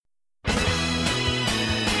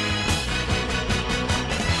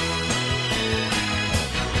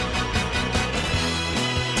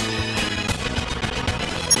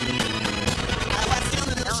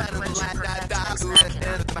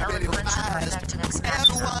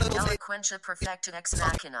Eloquentia perfecta ex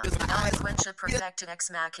machina. Eloquentia perfecta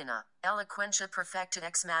ex machina. Eloquentia perfecta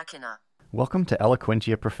ex machina. Welcome to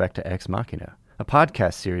Eloquentia Perfecta Ex Machina, a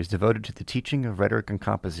podcast series devoted to the teaching of rhetoric and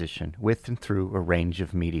composition with and through a range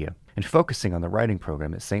of media, and focusing on the writing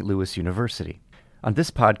program at St. Louis University. On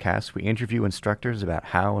this podcast, we interview instructors about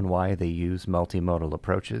how and why they use multimodal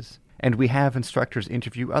approaches, and we have instructors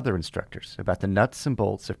interview other instructors about the nuts and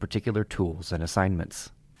bolts of particular tools and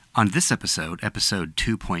assignments. On this episode, episode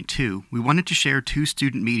 2.2, we wanted to share two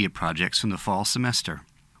student media projects from the fall semester.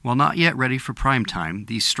 While not yet ready for prime time,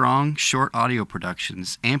 these strong, short audio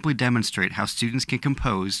productions amply demonstrate how students can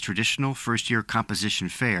compose traditional first-year composition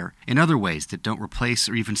fare in other ways that don't replace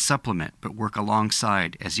or even supplement, but work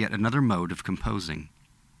alongside as yet another mode of composing.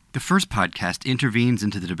 The first podcast intervenes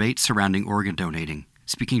into the debate surrounding organ donating,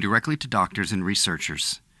 speaking directly to doctors and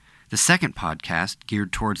researchers. The second podcast,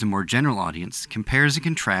 geared towards a more general audience, compares and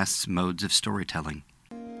contrasts modes of storytelling.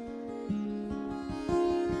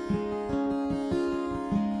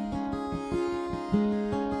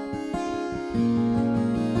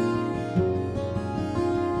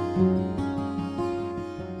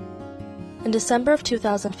 In December of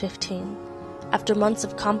 2015, after months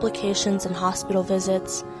of complications and hospital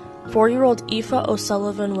visits, 4-year-old Aoife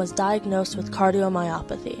O'Sullivan was diagnosed with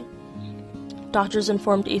cardiomyopathy. Doctors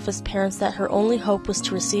informed Aoife's parents that her only hope was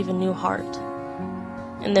to receive a new heart.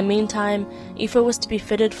 In the meantime, Aoife was to be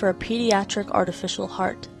fitted for a pediatric artificial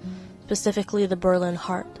heart, specifically the Berlin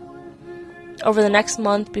heart. Over the next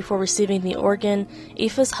month before receiving the organ,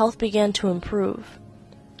 Aoife's health began to improve.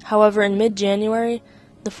 However, in mid-January,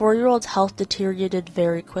 the 4-year-old's health deteriorated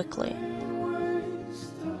very quickly.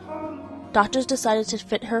 Doctors decided to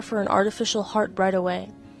fit her for an artificial heart right away.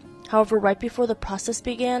 However, right before the process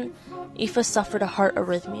began, Aoife suffered a heart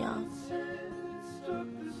arrhythmia.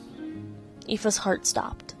 Aoife's heart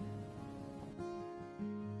stopped.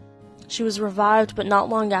 She was revived, but not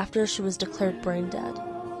long after, she was declared brain dead.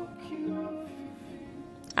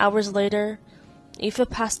 Hours later, Aoife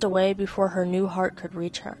passed away before her new heart could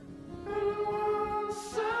reach her.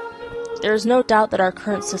 There is no doubt that our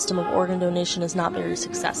current system of organ donation is not very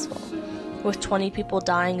successful, with 20 people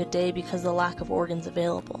dying a day because of the lack of organs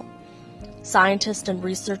available. Scientists and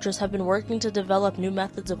researchers have been working to develop new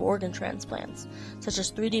methods of organ transplants, such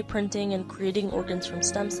as 3D printing and creating organs from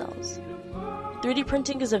stem cells. 3D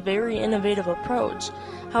printing is a very innovative approach.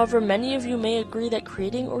 However, many of you may agree that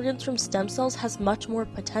creating organs from stem cells has much more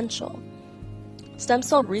potential. Stem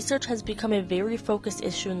cell research has become a very focused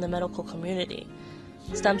issue in the medical community.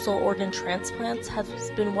 Stem cell organ transplants have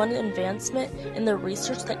been one advancement in the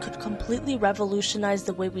research that could completely revolutionize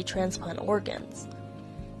the way we transplant organs.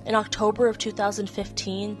 In October of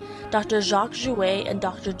 2015, Dr. Jacques Jouet and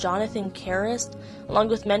Dr. Jonathan Karist, along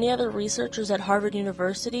with many other researchers at Harvard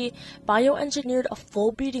University, bioengineered a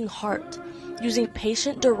full-beating heart using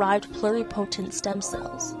patient-derived pluripotent stem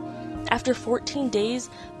cells. After 14 days,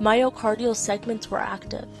 myocardial segments were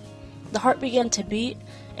active. The heart began to beat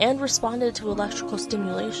and responded to electrical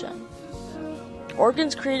stimulation.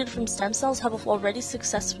 Organs created from stem cells have already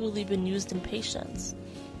successfully been used in patients.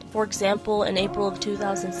 For example, in April of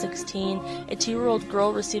 2016, a 2-year-old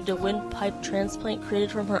girl received a windpipe transplant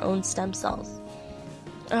created from her own stem cells.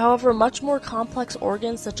 However, much more complex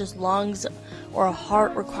organs such as lungs or a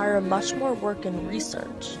heart require much more work and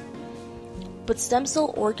research. But stem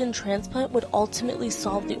cell organ transplant would ultimately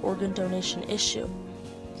solve the organ donation issue.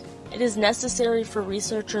 It is necessary for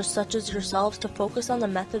researchers such as yourselves to focus on the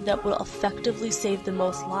method that will effectively save the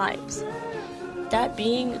most lives, that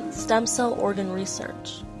being stem cell organ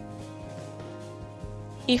research.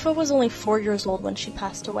 Aoife was only 4 years old when she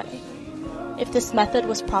passed away. If this method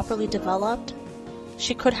was properly developed,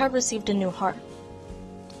 she could have received a new heart.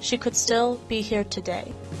 She could still be here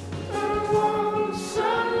today.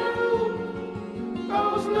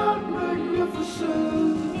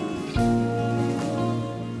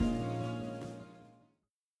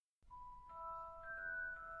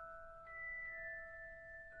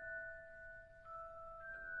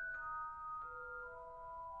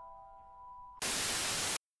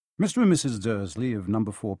 Mr. and Mrs. Dursley of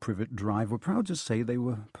number 4 Privet Drive were proud to say they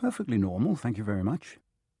were perfectly normal, thank you very much.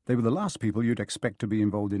 They were the last people you'd expect to be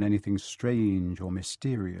involved in anything strange or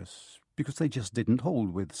mysterious, because they just didn't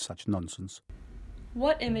hold with such nonsense.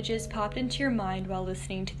 What images popped into your mind while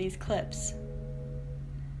listening to these clips?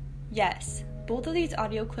 Yes, both of these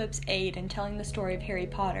audio clips aid in telling the story of Harry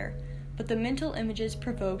Potter, but the mental images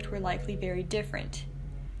provoked were likely very different.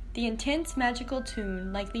 The intense magical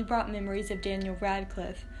tune likely brought memories of Daniel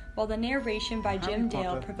Radcliffe, while the narration by Jim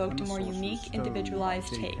Dale provoked a more unique,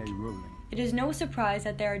 individualized take. It is no surprise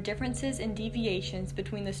that there are differences and deviations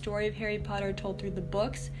between the story of Harry Potter told through the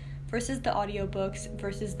books, versus the audiobooks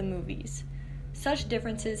versus the movies. Such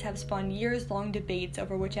differences have spawned years-long debates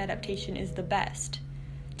over which adaptation is the best.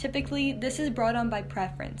 Typically, this is brought on by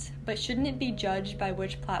preference, but shouldn't it be judged by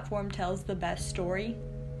which platform tells the best story?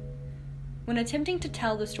 When attempting to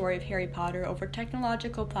tell the story of Harry Potter over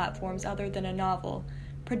technological platforms other than a novel,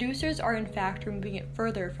 producers are in fact removing it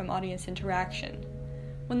further from audience interaction.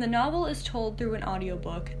 When the novel is told through an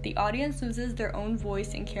audiobook, the audience loses their own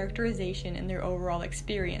voice and characterization in their overall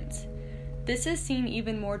experience. This is seen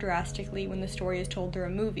even more drastically when the story is told through a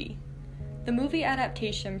movie. The movie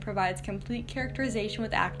adaptation provides complete characterization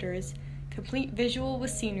with actors, complete visual with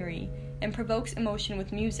scenery, and provokes emotion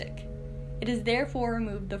with music. It is therefore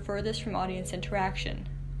removed the furthest from audience interaction.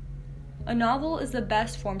 A novel is the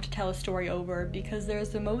best form to tell a story over because there is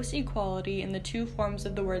the most equality in the two forms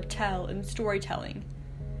of the word tell in storytelling.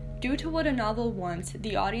 Due to what a novel wants,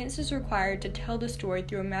 the audience is required to tell the story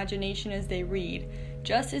through imagination as they read,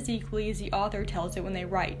 just as equally as the author tells it when they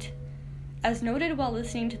write. As noted while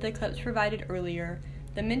listening to the clips provided earlier,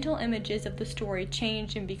 the mental images of the story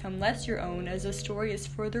change and become less your own as the story is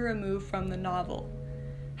further removed from the novel.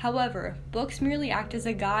 However, books merely act as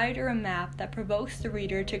a guide or a map that provokes the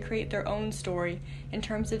reader to create their own story in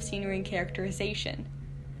terms of scenery and characterization.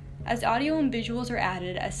 As audio and visuals are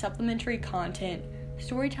added as supplementary content,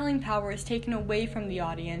 storytelling power is taken away from the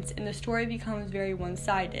audience and the story becomes very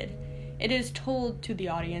one-sided. It is told to the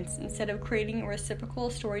audience instead of creating a reciprocal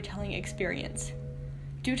storytelling experience.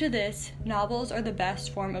 Due to this, novels are the best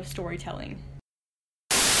form of storytelling.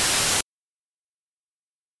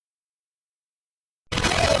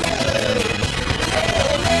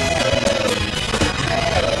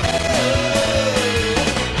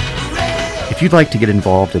 If you'd like to get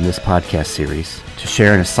involved in this podcast series, to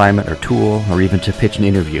share an assignment or tool, or even to pitch an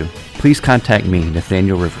interview, please contact me,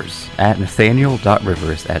 Nathaniel Rivers, at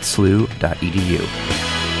nathaniel.rivers@slu.edu.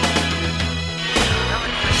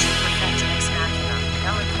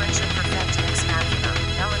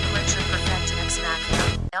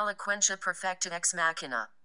 Eloquentia perfecta ex machina.